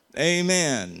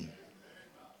Amen.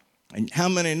 And how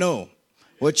many know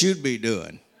what you'd be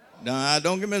doing? Now,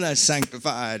 don't give me that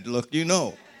sanctified look. You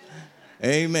know.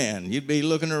 Amen. You'd be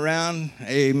looking around.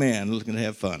 Amen. Looking to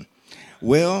have fun.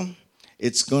 Well,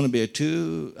 it's going to be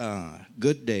two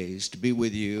good days to be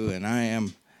with you, and I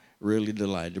am really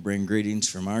delighted to bring greetings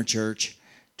from our church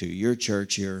to your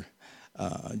church here.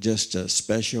 Just a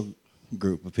special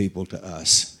group of people to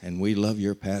us, and we love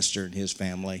your pastor and his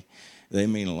family. They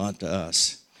mean a lot to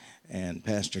us. And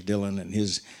Pastor Dylan and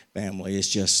his family, it's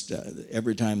just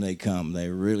every time they come, they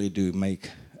really do make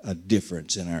a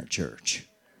difference in our church.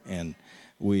 And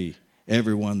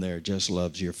everyone there just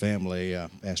loves your family,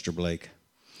 Pastor Blake,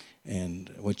 and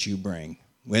what you bring.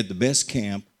 We had the best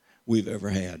camp we've ever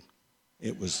had.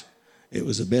 It was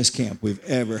the best camp we've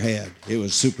ever had. It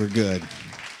was super good.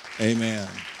 Amen.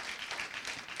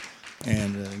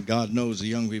 And God knows the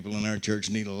young people in our church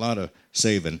need a lot of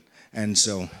saving. And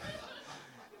so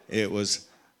it was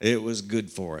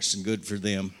good for us and good for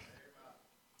them.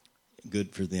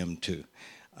 Good for them too.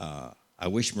 I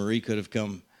wish Marie could have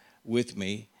come with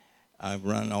me. I've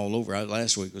run all over.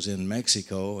 Last week was in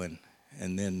Mexico, and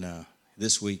then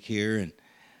this week here, and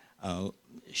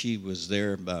she was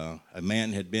there. A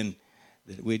man had been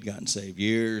that we'd gotten saved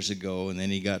years ago, and then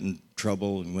he got in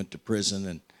trouble and went to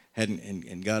prison,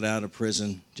 and got out of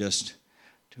prison just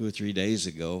 2 or 3 days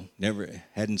ago.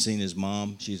 Hadn't seen his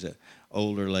mom. She's an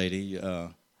older lady.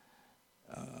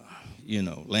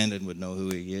 Landon would know who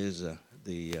he is.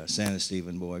 The Santa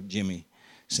Stephen boy, Jimmy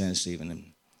Santa Stephen,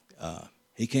 and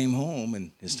he came home,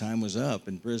 and his time was up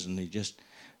in prison. He just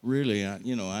really,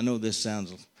 I know this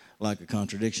sounds like a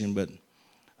contradiction, but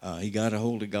he got a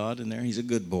hold of God in there. He's a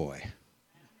good boy.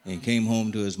 And he came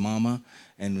home to his mama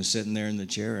and was sitting there in the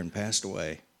chair and passed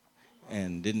away,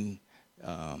 and didn't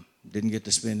get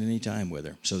to spend any time with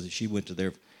her. So she went to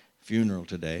their funeral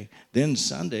today. Then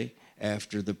Sunday,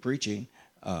 after the preaching,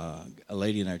 a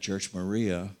lady in our church,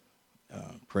 Maria,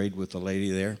 prayed with the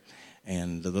lady there,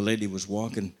 and the lady was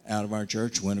walking out of our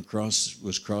church,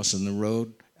 was crossing the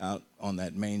road out on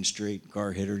that main street.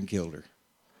 Car hit her and killed her,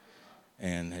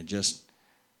 and it just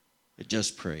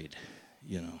prayed,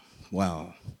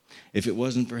 Wow, if it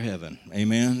wasn't for heaven,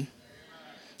 amen.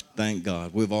 Thank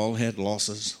God. We've all had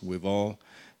losses. We've all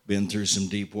been through some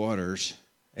deep waters,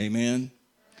 amen.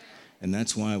 And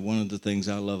that's why one of the things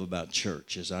I love about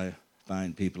church is I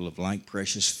find people of like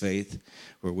precious faith,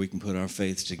 where we can put our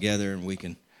faith together and we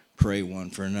can pray one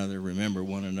for another, remember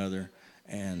one another.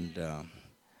 And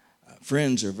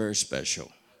friends are very special.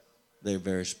 They're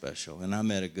very special. And I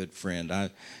met a good friend.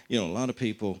 A lot of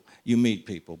people, you meet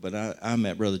people, but I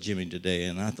met Brother Jimmy today,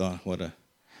 and I thought,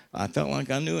 I felt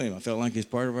like I knew him. I felt like he's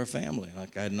part of our family,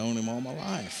 like I'd known him all my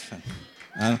life.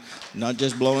 I'm not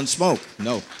just blowing smoke.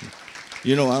 No.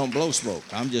 I don't blow smoke.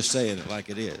 I'm just saying it like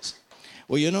it is.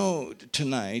 Well,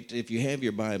 tonight, if you have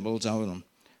your Bibles, I want to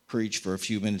preach for a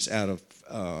few minutes out of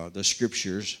the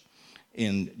scriptures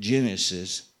in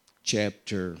Genesis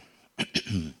chapter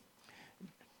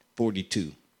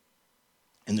 42.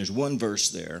 And there's one verse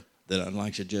there that I'd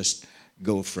like to just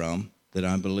go from that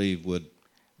I believe would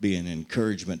be an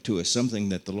encouragement to us, something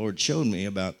that the Lord showed me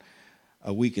about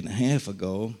a week and a half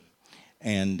ago.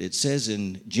 And it says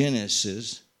in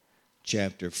Genesis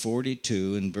chapter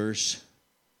 42 and verse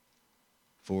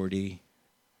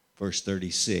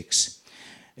 36.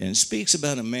 And it speaks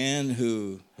about a man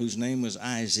whose name was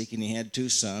Isaac, and he had two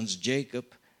sons, Jacob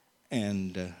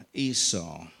and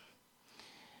Esau.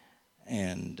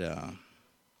 And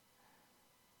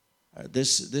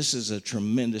this is a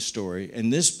tremendous story.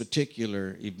 And this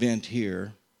particular event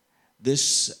here,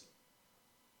 this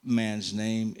man's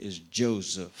name is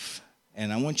Joseph.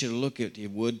 And I want you to look at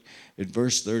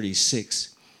verse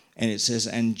 36. And it says,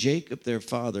 and Jacob their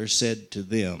father said to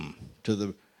them, to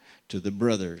the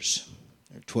brothers,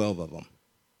 there are 12 of them,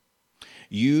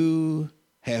 you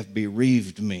have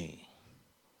bereaved me.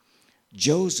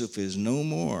 Joseph is no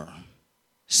more.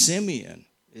 Simeon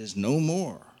is no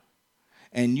more.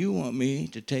 And you want me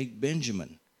to take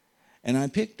Benjamin. And I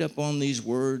picked up on these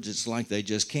words. It's like they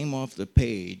just came off the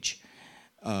page.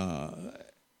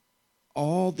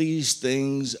 All these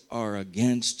things are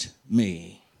against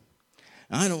me.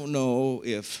 I don't know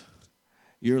if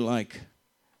you're like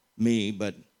me,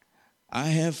 but I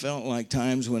have felt like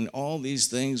times when all these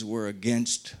things were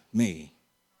against me.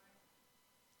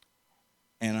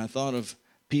 And I thought of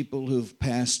people who've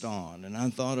passed on, and I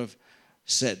thought of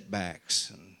setbacks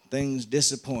and things,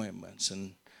 disappointments,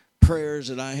 and prayers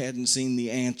that I hadn't seen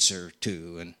the answer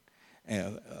to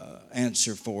and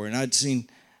answer for. And I'd seen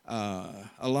a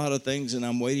lot of things, and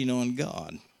I'm waiting on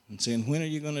God and saying, when are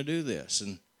you going to do this?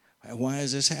 And Why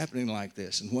is this happening like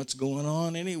this? And what's going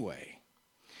on anyway?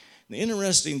 The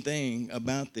interesting thing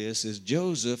about this is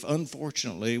Joseph,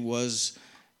 unfortunately, was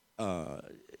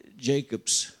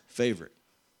Jacob's favorite.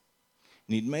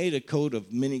 And he'd made a coat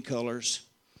of many colors.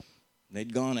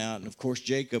 They'd gone out, and of course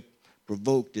Jacob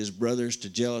provoked his brothers to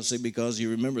jealousy, because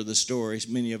you remember the story.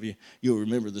 Many of you'll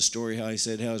remember the story, how he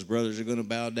said how his brothers are going to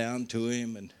bow down to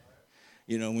him. And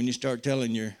you know, when you start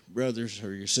telling your brothers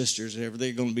or your sisters that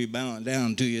they're going to be bowing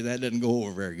down to you, that doesn't go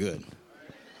over very good.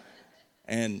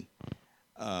 And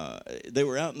they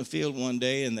were out in the field one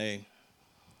day, and they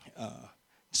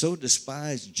so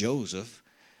despised Joseph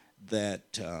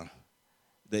that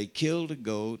they killed a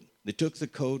goat. They took the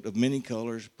coat of many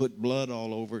colors, put blood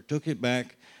all over it, took it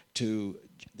back to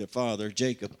the father,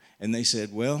 Jacob, and they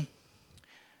said, well,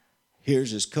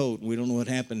 here's his coat. We don't know what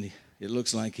happened. It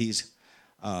looks like he's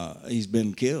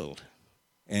been killed.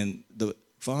 And the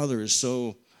father is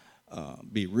so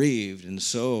bereaved and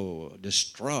so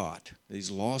distraught that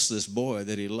he's lost this boy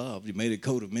that he loved. He made a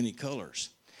coat of many colors.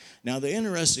 Now, the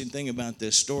interesting thing about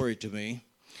this story to me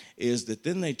is that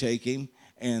then they take him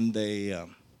and they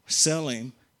sell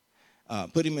him,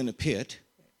 put him in a pit,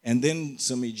 and then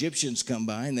some Egyptians come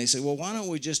by and they say, well, why don't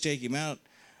we just take him out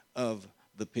of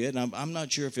the pit? And I'm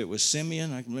not sure if it was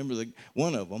Simeon. I can remember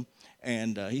one of them.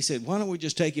 And he said, why don't we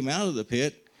just take him out of the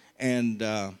pit and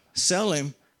sell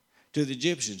him to the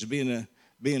Egyptians?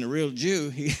 Being a real Jew,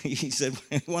 he said,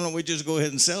 why don't we just go ahead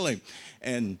and sell him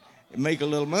and make a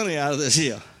little money out of this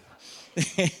here?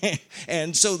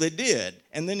 And so they did.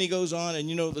 And then he goes on, and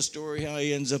you know the story, how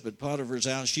he ends up at Potiphar's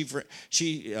house.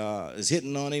 She is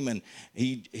hitting on him, and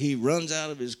he runs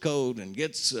out of his coat and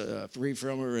gets free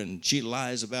from her, and she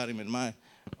lies about him. And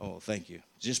oh, thank you.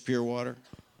 Just pure water.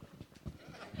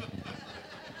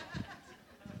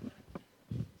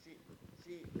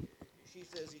 She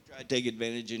says he tried to take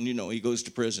advantage, and you know he goes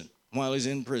to prison. While he's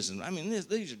in prison, I mean,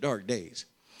 these are dark days.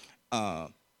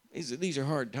 These are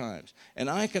hard times. And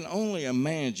I can only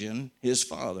imagine his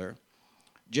father,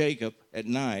 Jacob, at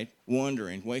night,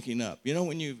 wondering, waking up. You know,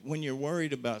 when you're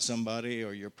worried about somebody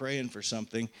or you're praying for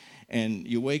something, and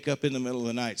you wake up in the middle of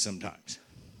the night sometimes,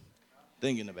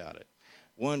 thinking about it,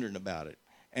 wondering about it.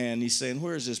 And he's saying,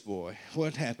 where's this boy?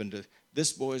 What happened to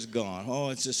this boy's gone?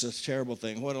 Oh, it's just a terrible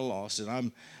thing. What a loss. And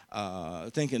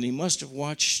I'm thinking he must have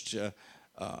watched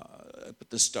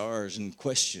the stars and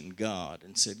questioned God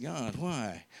and said, God,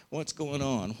 why? What's going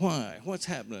on? Why? What's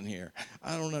happening here?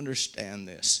 I don't understand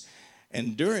this.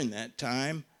 And during that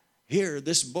time, here,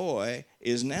 this boy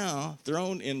is now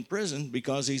thrown in prison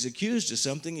because he's accused of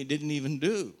something he didn't even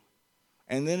do.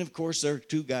 And then, of course, there are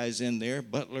two guys in there,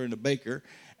 butler and a baker.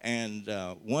 And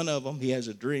one of them, he has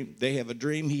a dream. They have a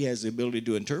dream. He has the ability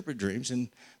to interpret dreams. And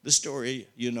the story,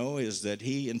 you know, is that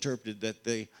he interpreted that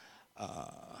the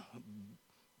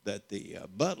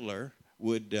butler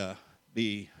would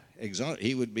be exalted.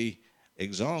 He would be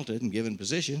exalted and given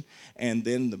position, and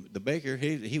then the baker,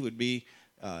 he would be,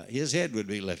 his head would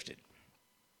be lifted,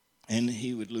 and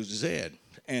he would lose his head.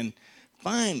 And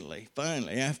finally,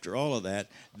 after all of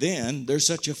that, then there's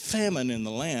such a famine in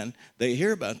the land. They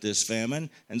hear about this famine,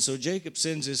 and so Jacob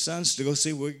sends his sons to go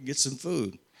see where we can get some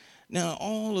food. Now,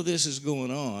 all of this is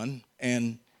going on,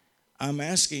 and I'm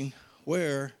asking,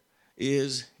 where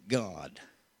is God?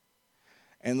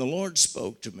 And the Lord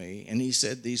spoke to me, and he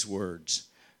said these words,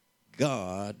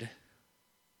 God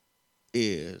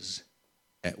is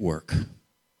at work.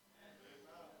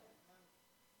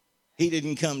 He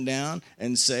didn't come down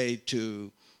and say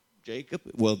to Jacob,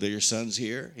 well, your son's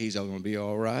here. He's all going to be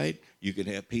all right. You can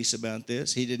have peace about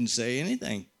this. He didn't say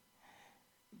anything.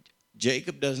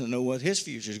 Jacob doesn't know what his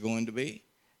future is going to be.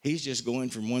 He's just going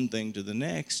from one thing to the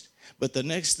next. But the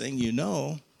next thing you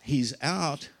know, he's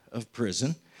out of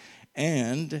prison.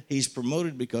 And he's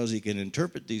promoted because he can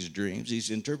interpret these dreams. He's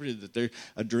interpreted that there's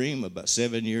a dream about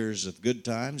 7 years of good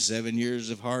times, 7 years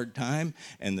of hard time,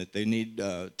 and that they need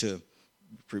to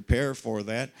prepare for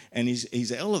that. And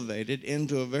he's elevated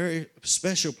into a very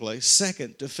special place,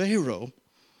 second to Pharaoh.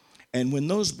 And when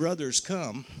those brothers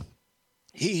come,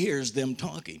 he hears them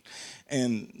talking.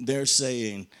 And they're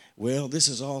saying, well, this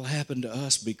has all happened to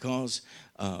us because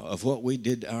of what we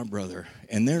did to our brother.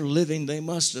 And they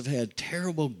must have had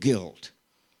terrible guilt.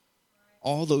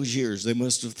 All those years, they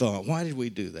must have thought, why did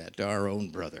we do that to our own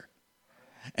brother?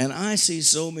 And I see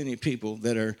so many people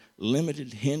that are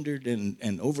limited, hindered,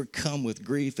 and overcome with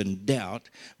grief and doubt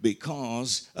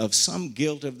because of some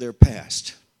guilt of their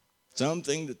past.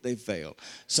 Something that they failed.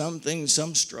 Some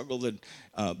struggle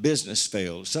that business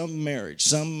failed. Some marriage.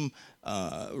 Some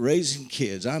raising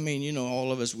kids. I mean, you know,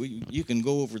 all of us, you can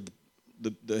go over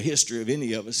the history of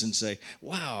any of us and say,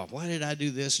 wow, why did I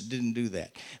do this or didn't do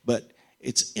that? But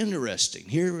it's interesting.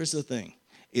 Here is the thing,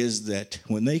 is that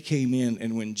when they came in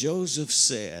and when Joseph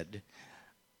said,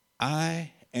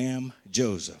 I am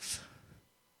Joseph,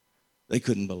 they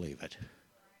couldn't believe it.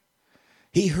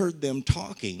 He heard them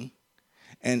talking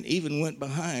and even went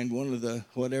behind one of the,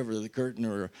 whatever, the curtain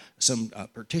or some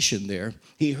partition there.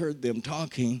 He heard them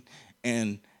talking,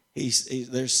 and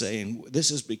they're saying,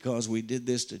 this is because we did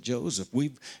this to Joseph.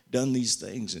 We've done these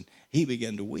things. And he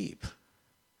began to weep.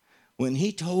 When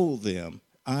he told them,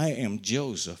 I am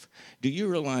Joseph, do you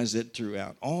realize that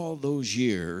throughout all those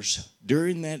years,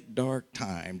 during that dark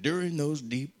time, during those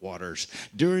deep waters,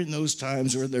 during those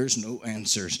times where there's no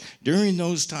answers, during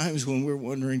those times when we're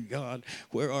wondering, God,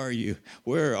 where are you?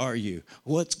 Where are you?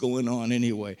 What's going on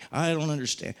anyway? I don't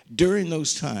understand. During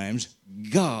those times,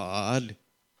 God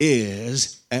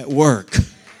is at work.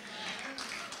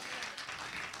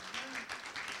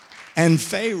 And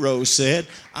Pharaoh said,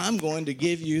 I'm going to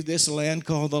give you this land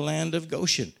called the land of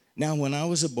Goshen. Now, when I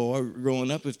was a boy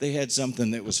growing up, if they had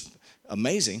something that was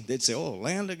amazing, they'd say, oh,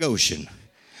 land of Goshen.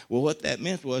 Well, what that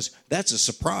meant was, that's a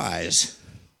surprise.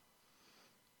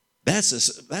 That's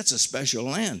a special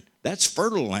land. That's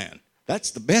fertile land.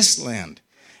 That's the best land.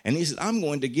 And he said, I'm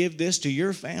going to give this to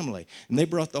your family. And they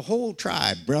brought the whole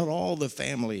tribe, brought all the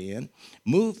family in,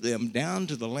 moved them down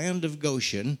to the land of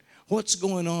Goshen. What's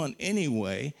going on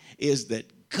anyway is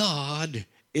that God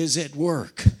is at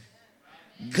work.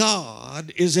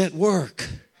 God is at work.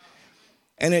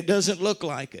 And it doesn't look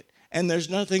like it. And there's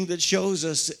nothing that shows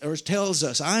us or tells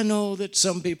us. I know that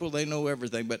some people, they know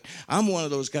everything, but I'm one of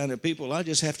those kind of people. I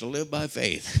just have to live by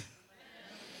faith.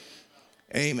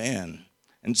 Amen.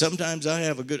 And sometimes I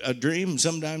have a dream,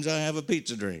 sometimes I have a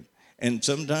pizza dream. And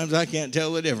sometimes I can't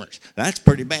tell the difference. That's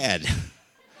pretty bad.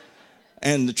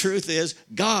 And the truth is,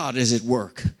 God is at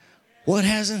work. What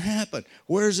hasn't happened?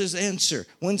 Where's his answer?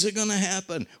 When's it going to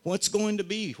happen? What's going to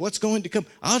be? What's going to come?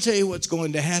 I'll tell you what's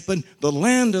going to happen. The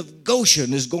land of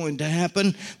Goshen is going to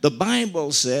happen. The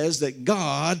Bible says that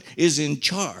God is in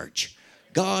charge.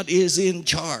 God is in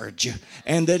charge,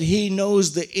 and that he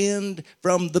knows the end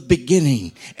from the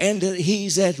beginning, and that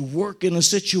he's at work in a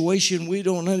situation we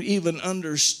don't even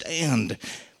understand.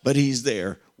 But he's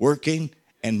there working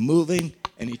and moving,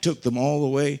 and he took them all the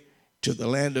way to the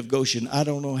land of Goshen. I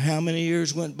don't know how many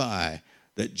years went by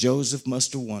that Joseph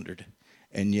must have wondered,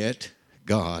 and yet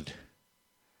God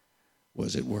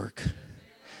was at work.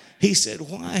 He said,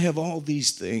 why have all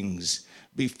these things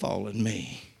befallen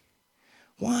me?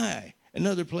 Why?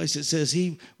 Another place it says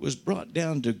he was brought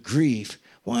down to grief.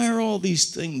 Why are all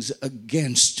these things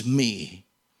against me?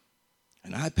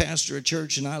 And I pastor a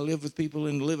church, and I live with people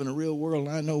and live in a real world.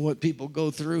 And I know what people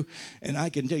go through, and I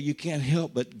can tell you can't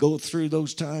help but go through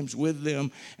those times with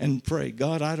them and pray,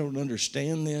 God, I don't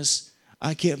understand this.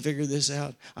 I can't figure this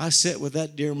out. I sat with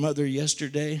that dear mother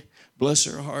yesterday. Bless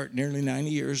her heart, nearly 90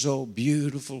 years old,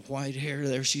 beautiful white hair.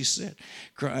 There she sat,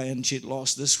 crying. She'd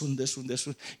lost this one.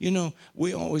 You know,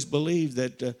 we always believe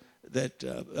that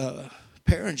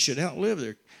parents should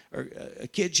outlive or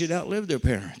kids should outlive their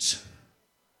parents.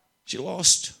 She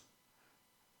lost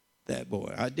that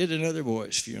boy. I did another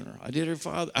boy's funeral. I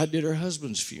did her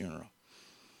husband's funeral.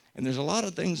 And there's a lot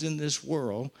of things in this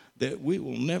world that we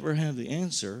will never have the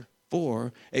answer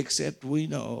for, except we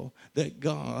know that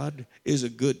God is a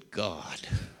good God.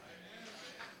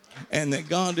 And that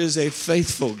God is a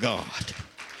faithful God.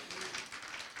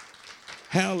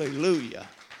 Hallelujah.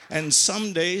 And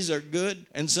some days are good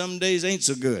and some days ain't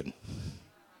so good.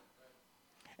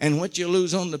 And what you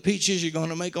lose on the peaches, you're going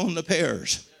to make on the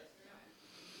pears.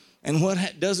 And what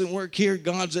doesn't work here,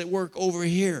 God's at work over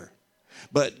here.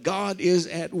 But God is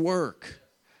at work.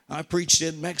 I preached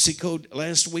in Mexico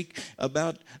last week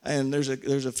about, and there's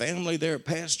a family there, a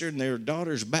pastor, and their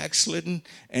daughter's backslidden,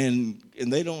 and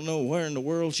they don't know where in the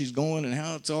world she's going and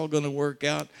how it's all going to work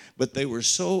out. But they were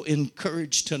so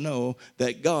encouraged to know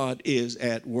that God is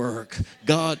at work.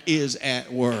 God is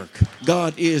at work.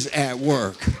 God is at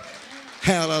work.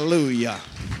 Hallelujah.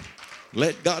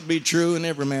 Let God be true and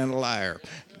every man a liar.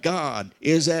 God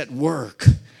is at work.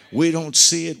 We don't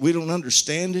see it. We don't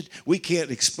understand it. We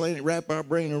can't explain it, wrap our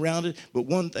brain around it. But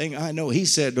one thing I know, he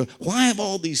said, why have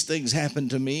all these things happened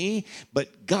to me?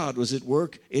 But God was at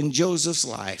work in Joseph's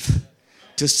life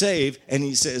to save. And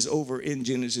he says over in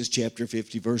Genesis chapter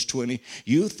 50, verse 20,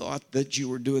 you thought that you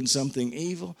were doing something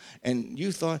evil. And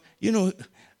you thought,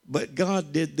 but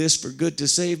God did this for good to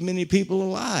save many people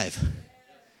alive.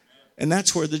 And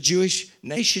that's where the Jewish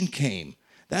nation came.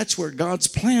 That's where God's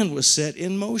plan was set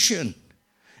in motion.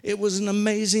 It was an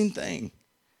amazing thing.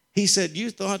 He said,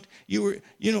 you thought you were,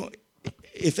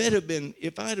 if I'd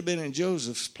have been in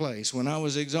Joseph's place when I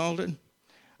was exalted,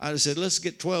 I'd have said, let's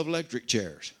get 12 electric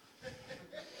chairs.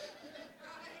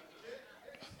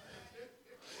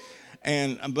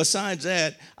 And besides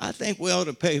that, I think we ought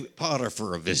to pay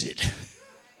Potiphar a visit.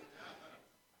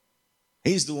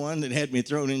 He's the one that had me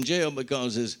thrown in jail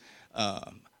because his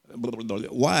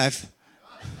wife,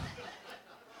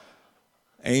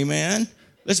 amen,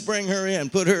 let's bring her in,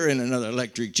 put her in another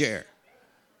electric chair.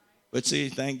 But see,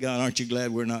 thank God, aren't you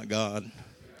glad we're not God?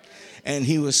 And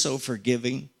he was so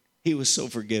forgiving. He was so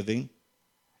forgiving.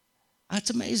 That's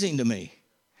amazing to me.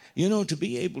 You know, to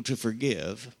be able to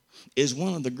forgive is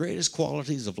one of the greatest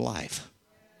qualities of life.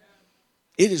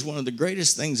 It is one of the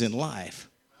greatest things in life,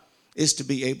 is to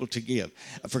be able to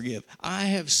forgive. I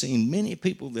have seen many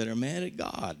people that are mad at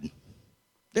God.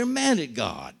 They're mad at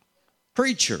God.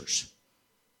 Preachers,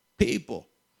 people,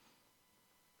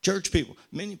 church people.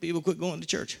 Many people quit going to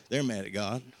church. They're mad at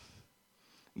God.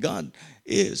 God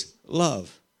is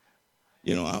love.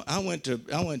 You know, I went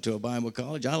to a Bible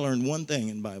college. I learned one thing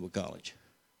in Bible college.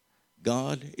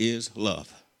 God is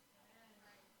love.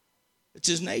 It's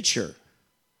his nature.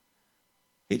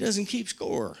 He doesn't keep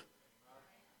score.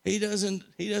 He doesn't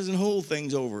hold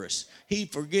things over us. He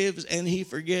forgives and he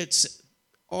forgets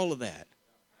all of that.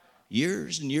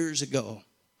 Years and years ago,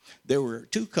 there were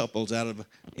two couples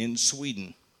in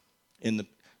Sweden, in the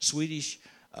Swedish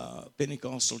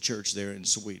Pentecostal church there in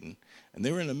Sweden. And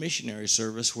they were in a missionary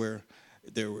service where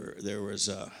there was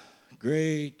a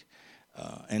great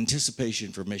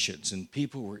anticipation for missions, and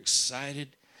people were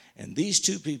excited. And these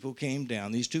two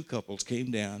couples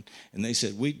came down, and they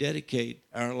said, we dedicate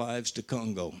our lives to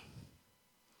Congo.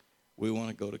 We want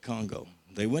to go to Congo.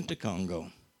 They went to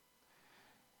Congo.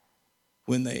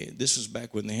 This was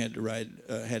back when they had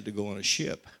to go on a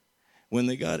ship. When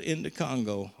they got into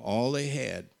Congo, all they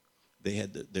had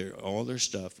all their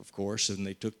stuff, of course, and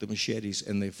they took the machetes,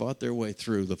 and they fought their way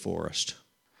through the forest.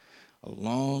 A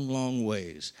long, long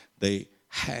ways. They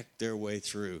hacked their way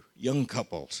through. Young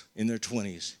couples in their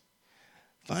 20s.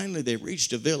 Finally, they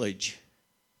reached a village,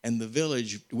 and the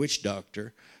village witch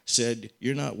doctor said,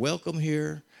 you're not welcome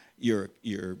here.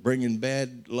 You're bringing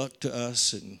bad luck to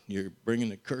us, and you're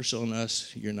bringing a curse on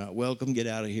us. You're not welcome. Get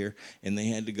out of here. And they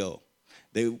had to go.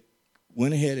 They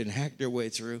went ahead and hacked their way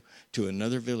through to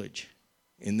another village.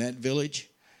 In that village,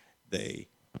 the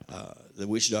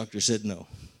witch doctor said no.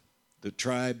 The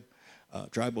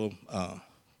tribal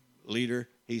leader,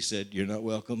 he said, you're not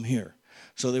welcome here.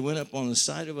 So they went up on the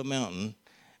side of a mountain,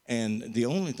 and the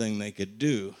only thing they could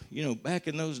do, you know, back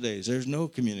in those days, there's no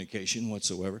communication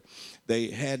whatsoever. They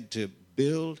had to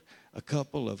build a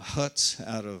couple of huts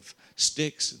out of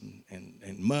sticks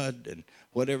and mud and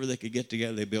whatever they could get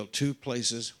together. They built two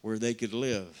places where they could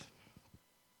live.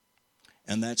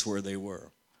 And that's where they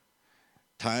were.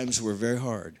 Times were very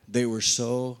hard. They were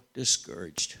so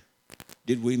discouraged.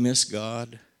 Did we miss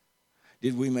God?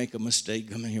 Did we make a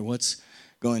mistake coming here? What's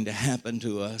going to happen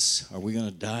to us? Are we going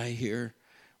to die here?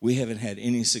 We haven't had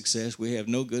any success. We have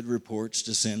no good reports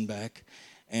to send back.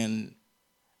 And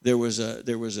there was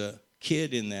a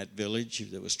kid in that village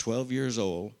that was 12 years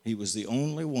old. He was the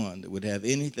only one that would have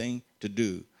anything to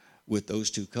do with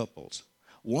those two couples.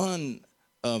 One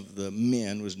of the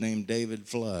men was named David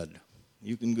Flood.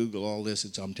 You can Google all this.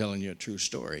 I'm telling you a true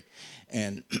story.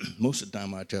 And most of the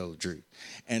time I tell the truth.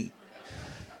 And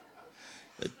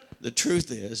the truth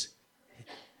is,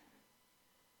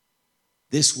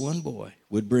 this one boy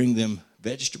would bring them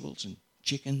vegetables and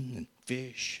chicken and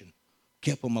fish and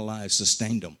kept them alive,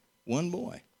 sustained them. One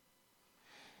boy.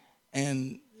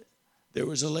 And there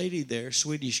was a lady there,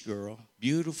 Swedish girl,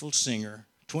 beautiful singer,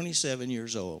 27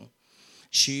 years old.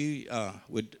 She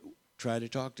would try to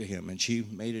talk to him, and she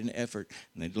made an effort.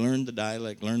 And they'd learned the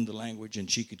dialect, learned the language, and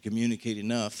she could communicate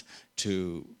enough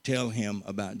to tell him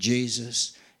about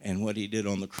Jesus and what he did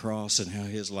on the cross and how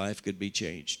his life could be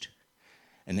changed.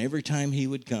 And every time he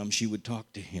would come, she would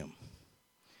talk to him.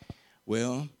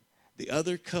 Well, the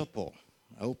other couple,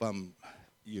 I hope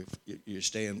you're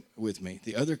staying with me.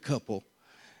 The other couple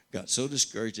got so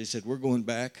discouraged, they said, we're going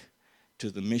back to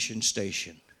the mission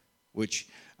station, which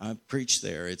I preached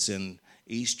there. It's in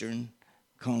eastern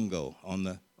Congo on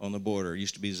the border. It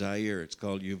used to be Zaire. It's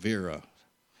called Uvira.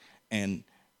 And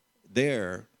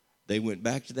there, they went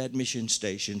back to that mission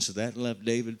station, so that left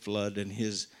David Flood and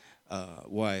his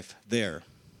wife there.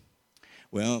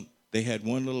 Well, they had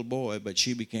one little boy, but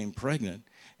she became pregnant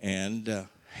and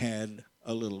had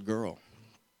a little girl.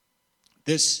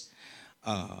 This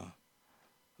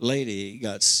lady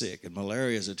got sick, and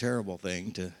malaria is a terrible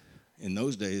thing in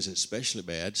those days, especially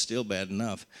bad, still bad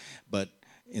enough, but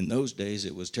in those days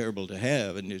it was terrible to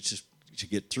have, and it's just to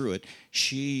get through it.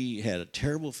 She had a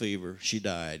terrible fever. She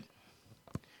died.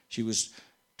 She was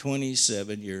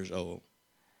 27 years old.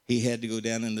 He had to go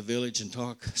down in the village and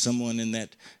talk someone in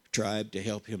that tribe to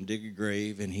help him dig a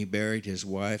grave, and he buried his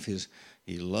wife.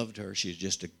 He loved her. She's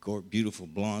just a beautiful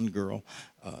blonde girl,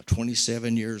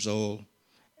 27 years old,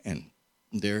 and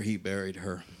there he buried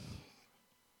her.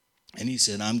 And he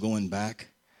said, I'm going back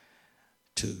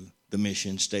to the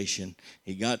mission station.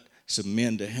 He got some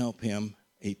men to help him.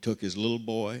 He took his little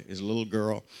boy, his little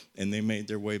girl, and they made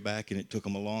their way back, and it took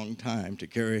them a long time to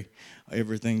carry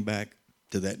everything back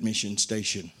to that mission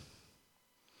station.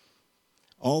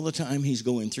 All the time he's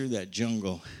going through that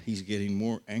jungle, he's getting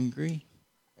more angry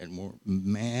and more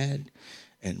mad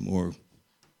and more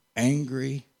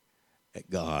angry at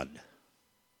God.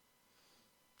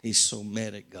 He's so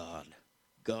mad at God.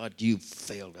 God, you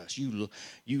failed us. You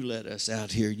let us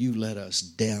out here. You let us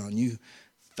down. You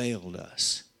failed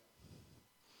us.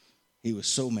 He was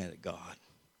so mad at God.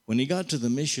 When he got to the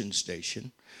mission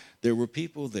station, there were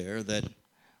people there that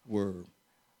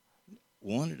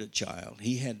wanted a child.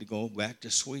 He had to go back to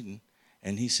Sweden,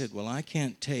 and he said, well, I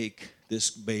can't take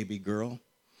this baby girl,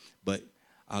 but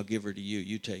I'll give her to you.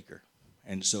 You take her.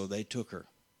 And so they took her.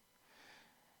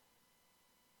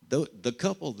 The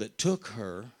couple that took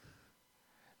her,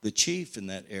 the chief in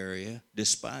that area,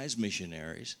 despised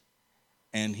missionaries,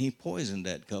 and he poisoned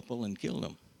that couple and killed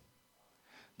them.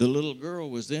 The little girl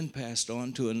was then passed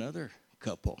on to another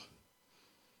couple.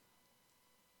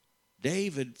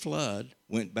 David Flood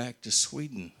went back to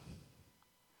Sweden.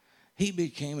 He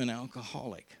became an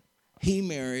alcoholic. He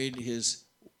married his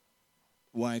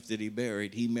wife that he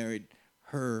buried. He married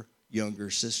her younger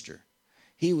sister.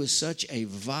 He was such a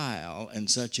vile and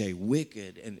such a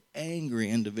wicked and angry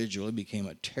individual. He became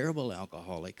a terrible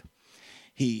alcoholic.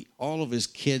 All of his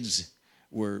kids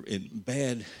were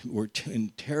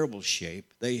in terrible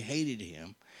shape. They hated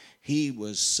him. He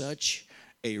was such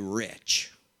a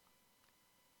wretch.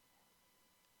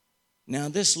 Now,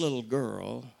 this little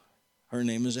girl, her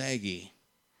name is Aggie,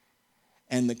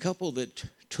 and the couple that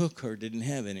took her didn't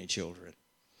have any children.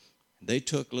 They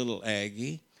took little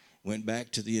Aggie, went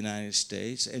back to the United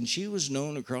States, and she was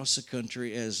known across the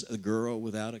country as a girl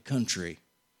without a country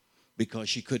because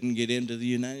she couldn't get into the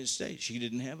United States. She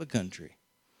didn't have a country.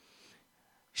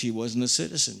 She wasn't a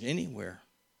citizen anywhere.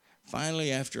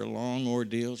 Finally, after a long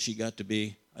ordeal, she got to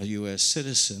be a U.S.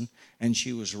 citizen, and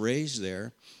she was raised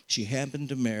there. She happened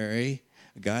to marry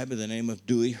a guy by the name of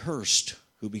Dewey Hurst,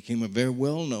 who became a very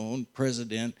well-known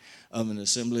president of an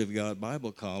Assembly of God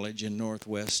Bible College in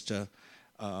northwest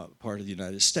part of the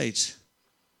United States.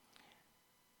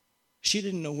 She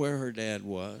didn't know where her dad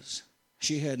was.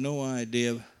 She had no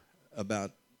idea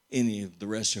about any of the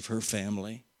rest of her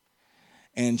family.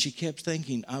 And she kept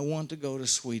thinking, I want to go to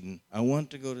Sweden. I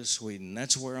want to go to Sweden.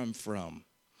 That's where I'm from.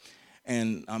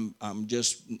 And I'm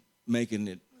just making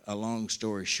it a long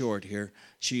story short here.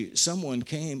 Someone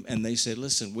came and they said,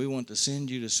 listen, we want to send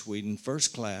you to Sweden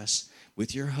first class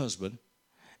with your husband,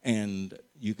 and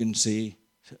you can see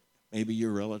maybe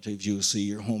your relatives, you'll see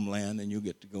your homeland, and you'll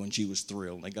get to go. And she was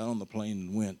thrilled. They got on the plane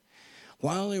and went.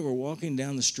 While they were walking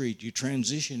down the street, you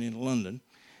transition in London,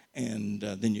 and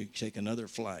then you take another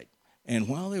flight. And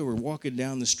while they were walking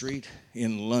down the street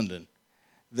in London,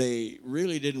 they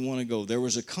really didn't want to go. There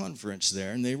was a conference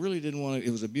there, and they really didn't want to.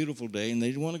 It was a beautiful day, and they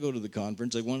didn't want to go to the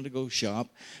conference. They wanted to go shop,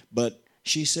 but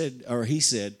he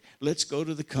said, let's go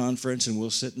to the conference, and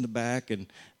we'll sit in the back, and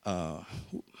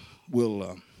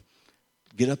we'll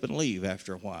get up and leave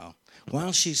after a while.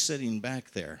 While she's sitting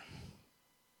back there,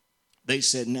 they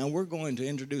said, now we're going to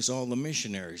introduce all the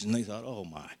missionaries. And they thought,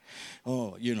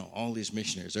 all these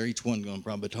missionaries, they're each one going to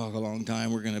probably talk a long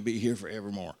time. We're going to be here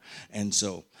forevermore. And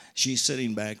so she's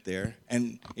sitting back there,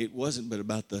 and it wasn't but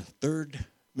about the third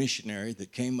missionary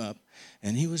that came up,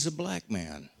 and he was a black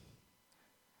man.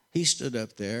 He stood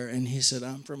up there, and he said,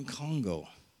 I'm from Congo.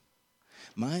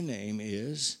 My name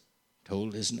is,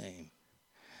 told his name.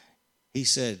 He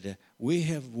said, we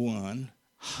have won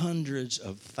hundreds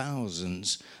of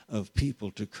thousands of people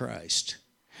to Christ.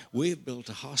 We've built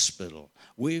a hospital.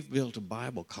 We've built a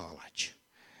Bible college.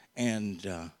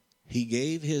 And he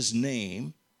gave his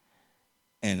name,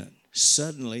 and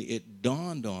suddenly it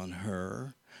dawned on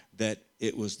her that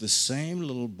it was the same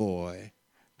little boy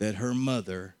that her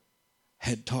mother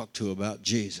had talked to about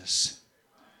Jesus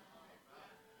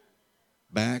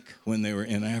back when they were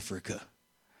in Africa.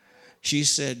 She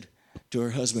said to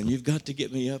her husband, you've got to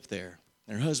get me up there.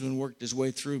 Her husband worked his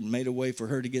way through, made a way for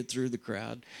her to get through the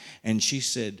crowd. And she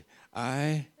said,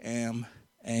 I am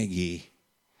Aggie.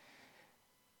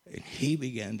 And he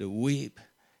began to weep.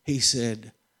 He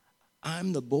said,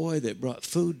 I'm the boy that brought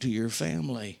food to your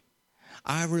family.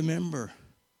 I remember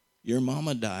your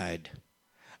mama died.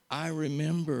 I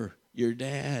remember your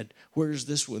dad. Where's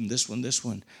this one, this one, this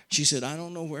one? She said, I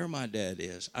don't know where my dad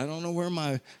is. I don't know where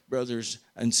my brothers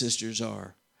and sisters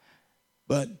are.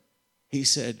 But she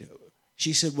said,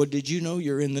 well, did you know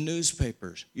you're in the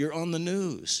newspapers? You're on the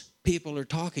news. People are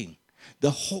talking.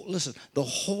 The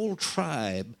whole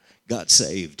tribe got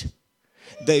saved.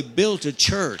 They built a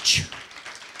church.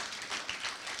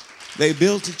 They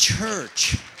built a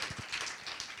church.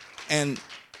 And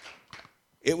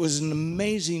it was an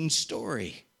amazing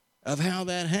story of how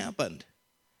that happened.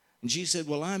 And she said,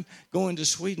 well, I'm going to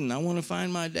Sweden. I want to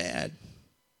find my dad.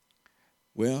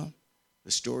 Well,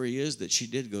 the story is that she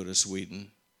did go to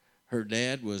Sweden. Her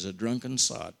dad was a drunken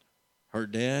sot. Her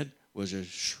dad was a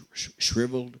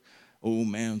shriveled old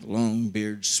man with long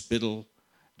beard, spittle,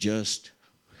 just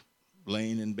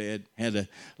laying in bed. Had a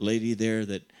lady there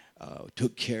that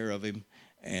took care of him,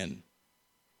 and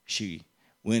she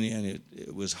went in.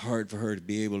 It was hard for her to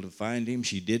be able to find him.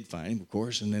 She did find him, of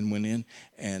course, and then went in,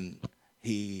 and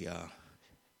he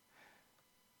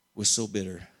was so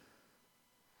bitter.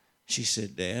 She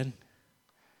said, Dad,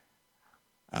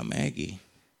 I'm Aggie.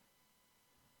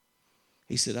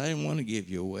 He said, I didn't want to give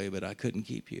you away, but I couldn't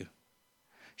keep you.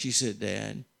 She said,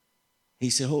 Dad. He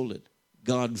said, hold it.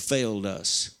 God failed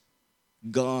us.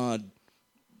 God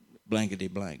blankety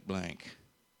blank blank.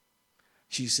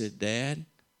 She said, Dad,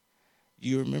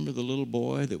 you remember the little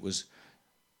boy that was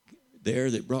there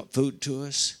that brought food to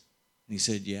us? And he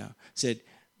said, yeah. Said,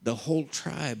 the whole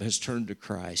tribe has turned to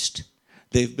Christ.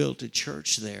 They've built a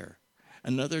church there.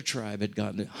 Another tribe had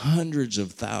gotten hundreds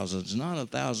of thousands, not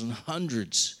 1,000,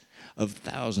 hundreds of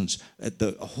thousands. At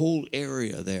the whole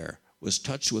area there was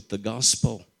touched with the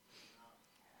gospel.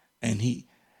 And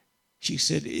she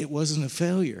said, it wasn't a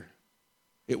failure.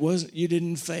 It wasn't, you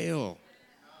didn't fail.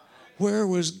 Where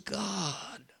was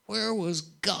God? Where was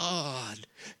God?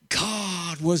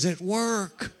 God was at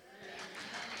work.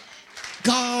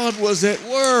 God was at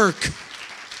work.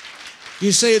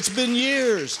 You say, it's been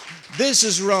years. This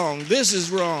is wrong. This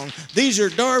is wrong. These are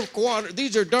dark water.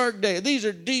 These are dark days. These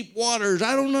are deep waters.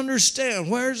 I don't understand.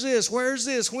 Where's this? Where's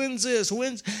this? When's this?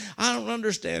 I don't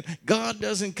understand. God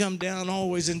doesn't come down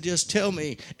always and just tell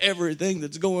me everything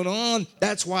that's going on.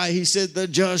 That's why he said the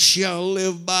just shall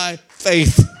live by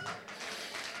faith.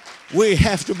 We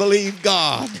have to believe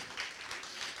God.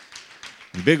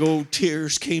 Big old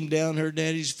tears came down her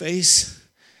daddy's face.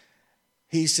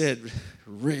 He said,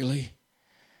 really?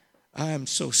 I am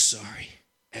so sorry,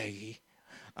 Aggie.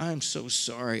 I'm so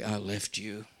sorry I left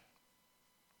you.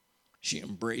 She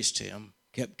embraced him,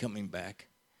 kept coming back.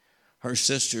 Her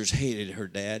sisters hated her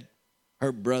dad.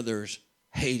 Her brothers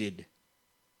hated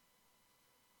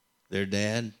their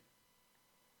dad.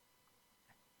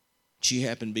 She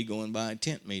happened to be going by a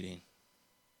tent meeting.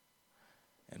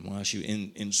 And while she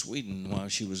in Sweden, while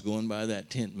she was going by that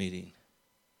tent meeting,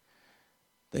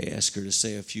 they asked her to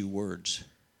say a few words.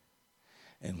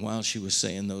 And while she was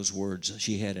saying those words,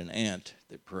 she had an aunt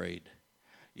that prayed.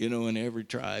 You know, in every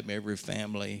tribe, every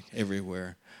family,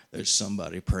 everywhere, there's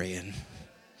somebody praying.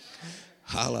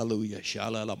 Hallelujah.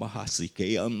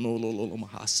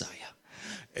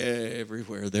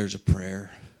 Everywhere there's a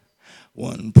prayer.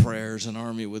 One prayer's an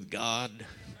army with God.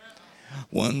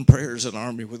 One prayer's an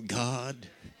army with God.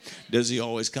 Does he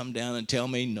always come down and tell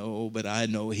me? No, but I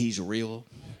know he's real.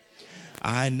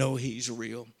 I know he's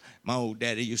real. My old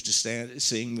daddy used to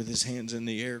sing with his hands in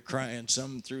the air, crying,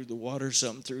 some through the water,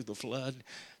 some through the flood,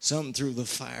 some through the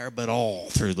fire, but all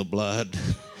through the blood.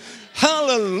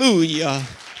 Hallelujah.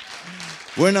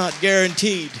 We're not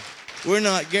guaranteed. We're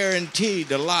not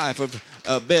guaranteed a life of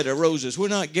a bed of roses. We're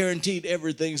not guaranteed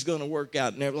everything's going to work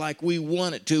out like we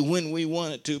want it to, when we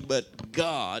want it to, but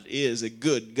God is a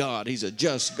good God. He's a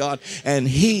just God, and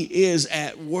he is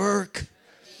at work.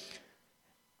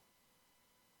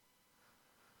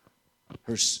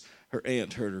 Her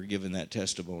aunt heard her giving that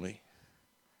testimony,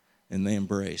 and they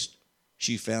embraced.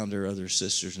 She found her other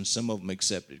sisters, and some of them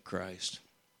accepted Christ.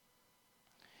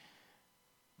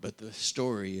 But the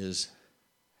story is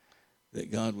that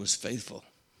God was faithful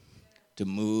to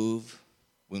move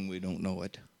when we don't know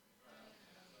it.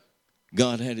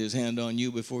 God had his hand on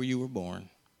you before you were born.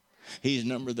 He's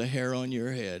numbered the hair on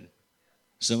your head.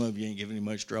 Some of you ain't giving him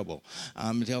much trouble.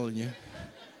 I'm telling you.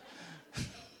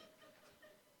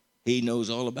 He knows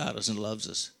all about us and loves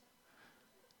us.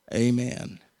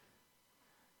 Amen.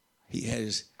 He had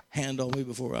his hand on me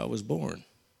before I was born.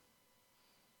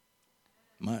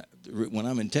 When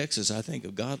I'm in Texas, I think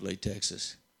of Godly,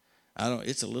 Texas.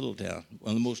 It's a little town,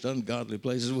 one of the most ungodly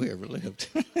places we ever lived.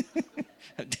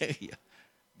 I tell you,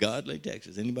 Godly,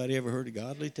 Texas. Anybody ever heard of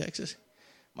Godly, Texas?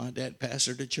 My dad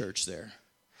pastored a church there.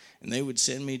 And they would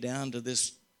send me down to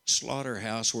this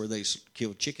slaughterhouse where they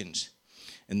killed chickens.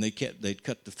 And they'd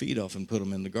cut the feet off and put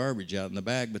them in the garbage out in the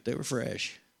bag, but they were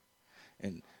fresh.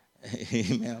 And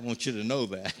man, I want you to know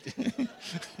that.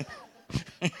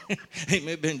 They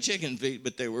may have been chicken feet,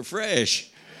 but they were fresh.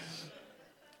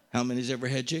 How many's ever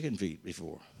had chicken feet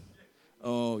before?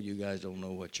 Oh, you guys don't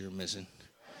know what you're missing.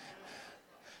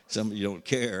 Some of you don't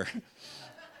care.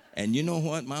 And you know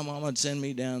what? My mom would send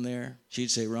me down there. She'd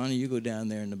say, Ronnie, you go down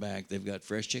there in the back. They've got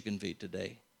fresh chicken feet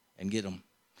today, and get them.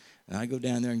 And I go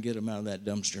down there and get them out of that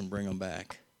dumpster and bring them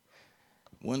back.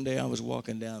 One day I was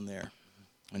walking down there,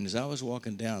 and as I was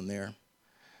walking down there,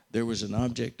 there was an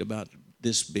object about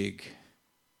this big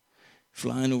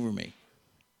flying over me.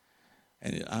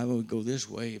 And I would go this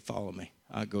way, it followed me.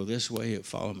 I'd go this way, it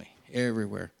followed me.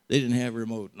 Everywhere. They didn't have a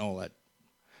remote and all that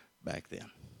back then.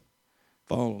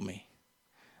 Follow me.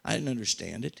 I didn't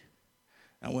understand it.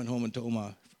 I went home and told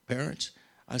my parents.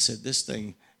 I said, this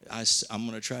thing, I'm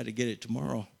going to try to get it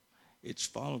tomorrow. It's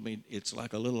followed me. It's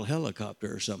like a little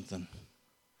helicopter or something.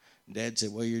 Dad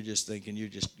said, well, you're just thinking, you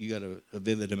got a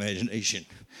vivid imagination.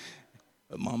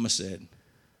 But Mama said,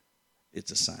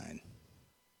 it's a sign.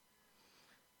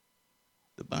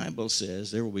 The Bible says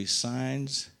there will be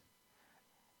signs,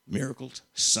 miracles,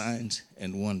 signs,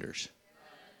 and wonders.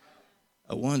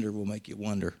 A wonder will make you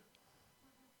wonder.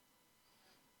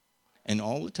 And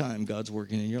all the time, God's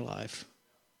working in your life.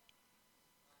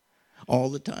 All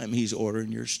the time, He's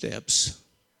ordering your steps.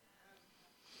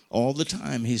 All the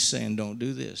time, He's saying, don't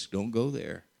do this. Don't go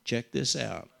there. Check this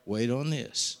out. Wait on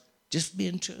this. Just be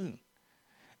in tune.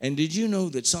 And did you know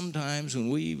that sometimes when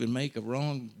we even make a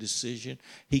wrong decision,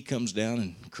 He comes down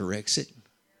and corrects it?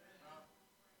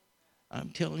 I'm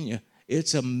telling you,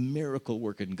 it's a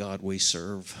miracle-working God we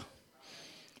serve.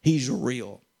 He's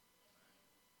real.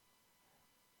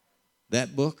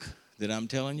 That book that I'm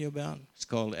telling you about, it's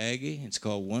called Aggie. It's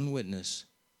called One Witness.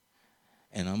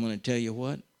 And I'm going to tell you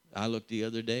what, I looked the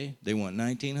other day. They want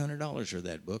 $1,900 for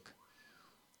that book.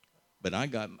 But I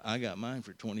got mine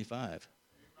for $25.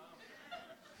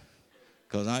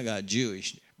 Because I got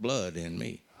Jewish blood in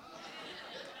me.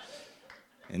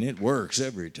 And it works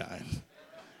every time.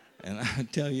 And I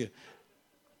tell you,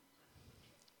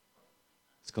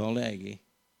 it's called Aggie.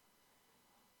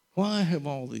 Why have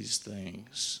all these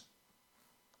things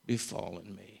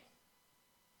befallen me?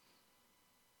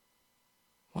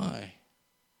 Why?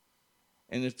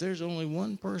 And if there's only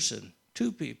one person,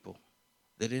 two people,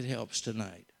 that it helps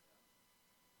tonight.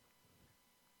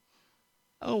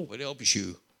 Oh, it helps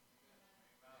you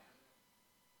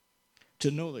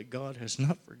to know that God has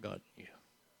not forgotten you.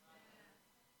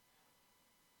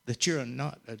 That you're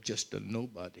not just a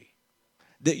nobody.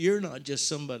 That you're not just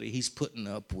somebody He's putting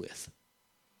up with.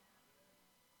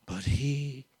 But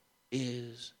He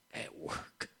is at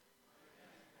work.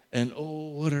 And oh,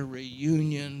 what a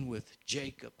reunion with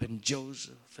Jacob and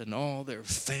Joseph and all their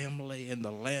family in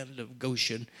the land of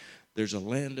Goshen. There's a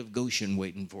land of Goshen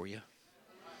waiting for you.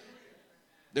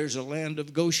 There's a land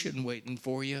of Goshen waiting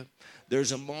for you.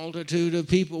 There's a multitude of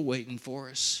people waiting for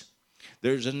us.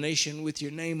 There's a nation with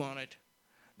your name on it.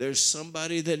 There's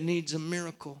somebody that needs a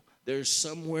miracle. There's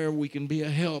somewhere we can be a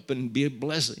help and be a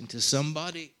blessing to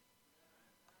somebody.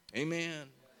 Amen.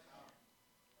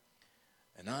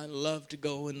 And I love to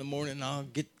go in the morning. I'll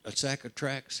get a sack of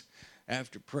tracts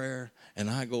after prayer, and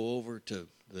I go over to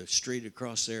the street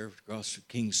across there, across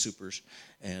King Supers,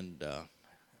 and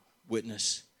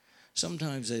witness.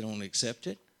 Sometimes they don't accept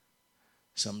it.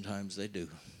 Sometimes they do.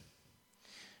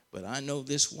 But I know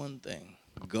this one thing.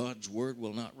 God's word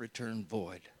will not return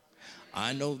void.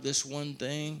 I know this one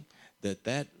thing,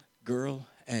 that girl,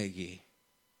 Aggie,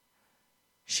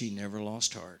 she never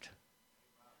lost heart.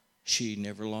 She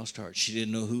never lost heart. She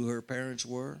didn't know who her parents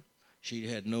were. She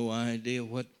had no idea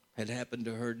what had happened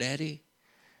to her daddy.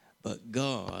 But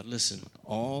God, listen,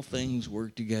 all things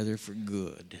work together for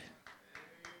good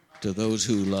to those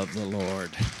who love the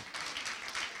Lord.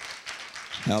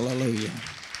 Hallelujah.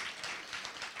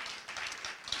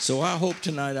 So I hope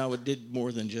tonight did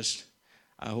more than just,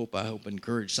 I hope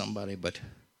encourage somebody, but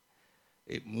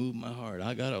it moved my heart.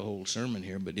 I got a whole sermon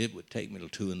here, but it would take me till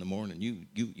 2 a.m.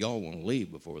 Y'all want to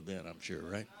leave before then, I'm sure,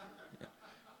 right? Yeah.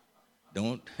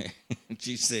 Don't.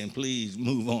 She's saying, please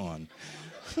move on.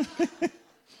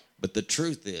 But the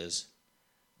truth is,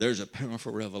 there's a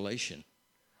powerful revelation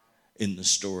in the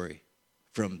story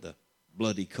from the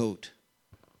bloody coat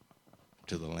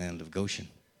to the land of Goshen.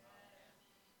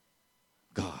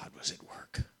 God was at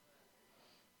work.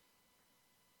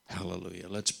 Hallelujah.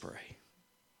 Let's pray.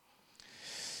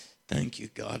 Thank you,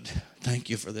 God. Thank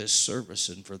you for this service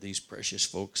and for these precious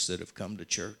folks that have come to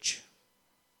church.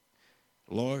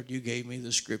 Lord, you gave me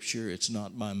the scripture. It's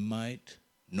not by might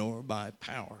nor by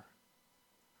power,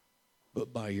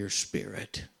 but by your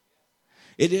Spirit.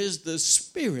 It is the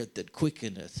Spirit that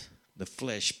quickeneth, the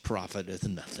flesh profiteth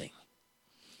nothing.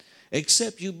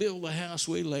 Except you build the house,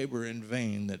 we labor in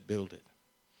vain that build it.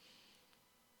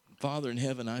 Father in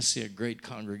heaven, I see a great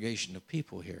congregation of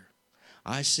people here.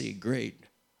 I see a great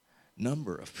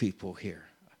number of people here.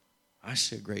 I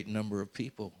see a great number of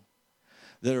people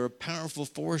that are a powerful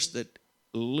force that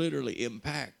literally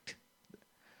impact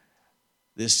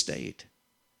this state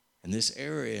and this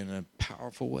area in a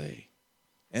powerful way.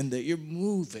 And that you're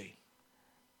moving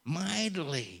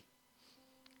mightily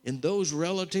in those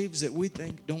relatives that we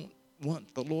think don't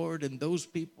want the Lord, and those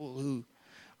people who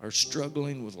are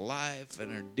struggling with life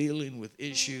and are dealing with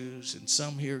issues. And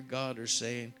some here, God, are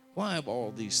saying, why have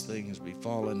all these things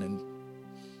befallen, and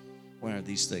why are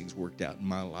these things worked out in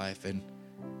my life? And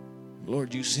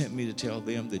Lord, you sent me to tell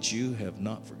them that you have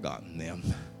not forgotten them.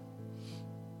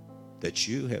 That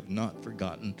you have not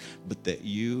forgotten, but that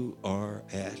you are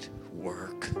at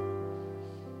work.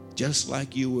 Just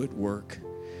like you would work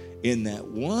in that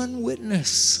one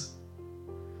witness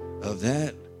of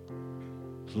that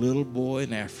little boy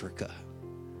in Africa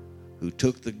who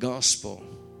took the gospel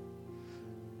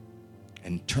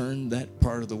and turned that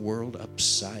part of the world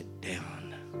upside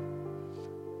down.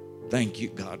 Thank you,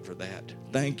 God, for that.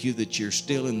 Thank you that you're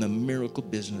still in the miracle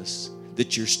business,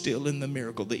 that you're still in the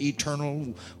miracle. The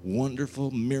eternal,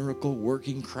 wonderful, miracle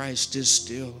working Christ is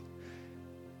still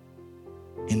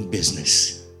in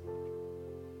business.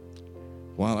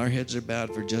 While our heads are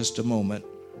bowed for just a moment,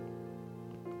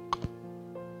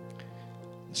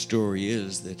 the story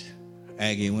is that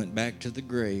Aggie went back to the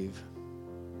grave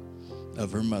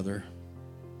of her mother.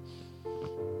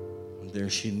 And there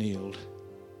she kneeled,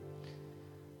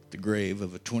 the grave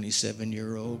of a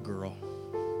 27-year-old girl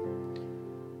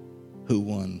who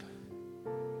won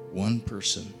one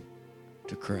person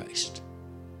to Christ.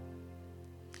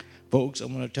 Folks,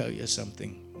 I'm going to tell you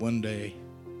something. One day,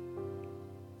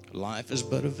 life is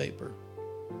but a vapor,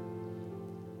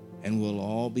 and we'll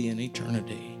all be in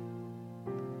eternity.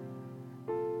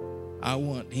 I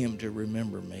want him to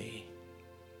remember me.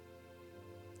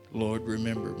 Lord,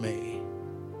 remember me.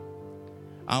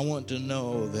 I want to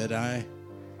know that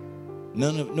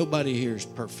nobody here is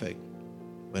perfect,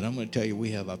 but I'm going to tell you,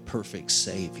 we have a perfect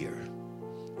Savior,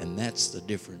 and that's the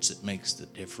difference that makes the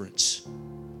difference.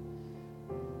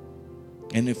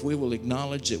 And if we will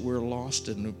acknowledge that we're lost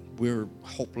and we're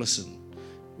hopeless and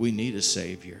we need a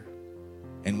Savior,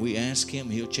 and we ask him,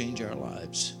 he'll change our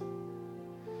lives.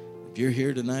 If you're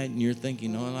here tonight and you're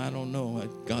thinking, oh, I don't know,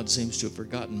 God seems to have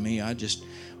forgotten me, I just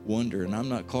wonder, and I'm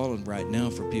not calling right now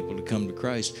for people to come to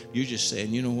Christ. You're just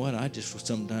saying, you know what, I just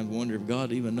sometimes wonder if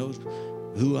God even knows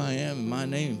who I am and my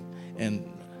name. And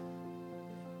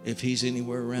if he's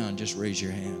anywhere around, just raise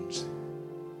your hands.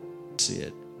 See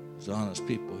it. There's honest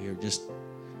people here. Just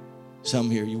some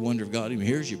here, you wonder if God even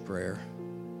hears your prayer.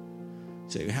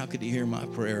 Say, how could he hear my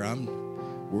prayer? I'm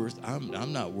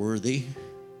not worthy.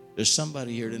 There's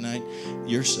somebody here tonight,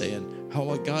 you're saying, how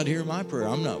would God hear my prayer?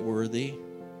 I'm not worthy.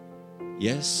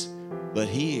 Yes, but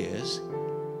he is.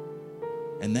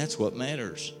 And that's what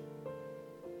matters.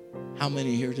 How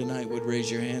many here tonight would raise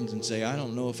your hands and say, I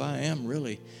don't know if I am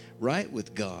really right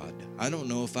with God. I don't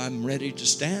know if I'm ready to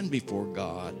stand before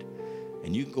God.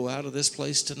 And you can go out of this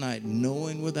place tonight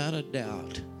knowing without a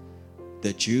doubt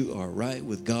that you are right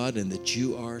with God and that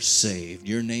you are saved.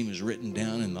 Your name is written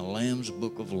down in the Lamb's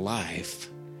Book of Life.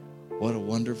 What a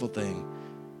wonderful thing.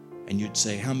 And you'd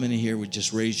say, how many here would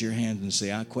just raise your hand and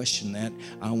say, I question that.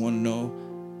 I want to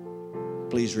know.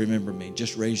 Please remember me.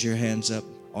 Just raise your hands up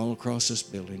all across this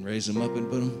building. Raise them up and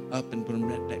put them up and put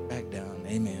them back down.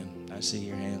 Amen. I see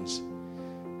your hands.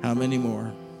 How many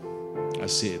more? I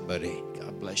see it, buddy.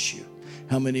 God bless you.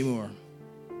 How many more?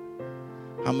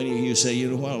 How many of you say,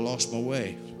 you know what, I lost my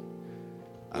way.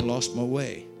 I lost my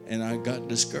way. And I got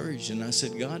discouraged. And I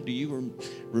said, God, do you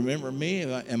remember me?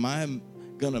 Am I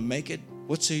going to make it?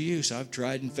 What's the use? I've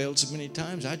tried and failed so many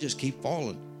times. I just keep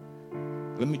falling.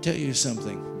 Let me tell you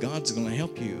something. God's going to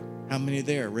help you. How many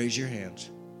there? Raise your hands.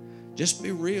 Just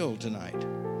be real tonight.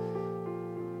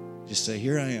 Just say,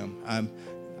 here I am.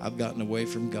 I've gotten away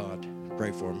from God.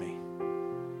 Pray for me.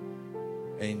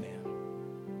 Amen.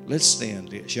 Let's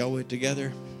stand. Shall we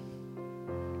together?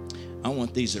 I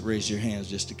want these that raise your hands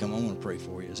just to come. I want to pray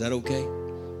for you. Is that okay?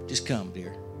 Just come,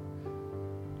 dear.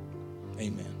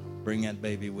 Amen. Bring that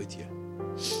baby with you.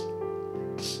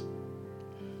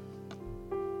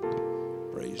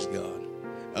 Praise God.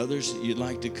 Others, you'd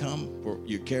like to come, or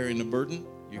you're carrying a burden,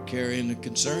 you're carrying a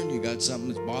concern, you got something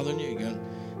that's bothering you,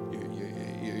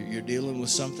 you're dealing with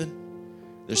something.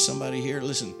 There's somebody here,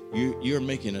 listen, you're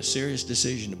making a serious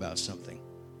decision about something.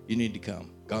 You need to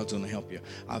come. God's going to help you.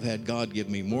 I've had God give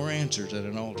me more answers at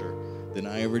an altar than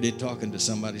I ever did talking to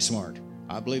somebody smart.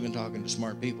 I believe in talking to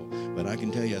smart people, but I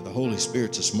can tell you the Holy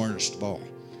Spirit's the smartest of all.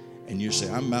 And you say,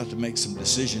 I'm about to make some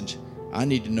decisions. I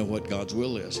need to know what God's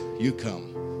will is. You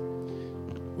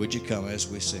come. Would you come as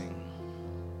we sing?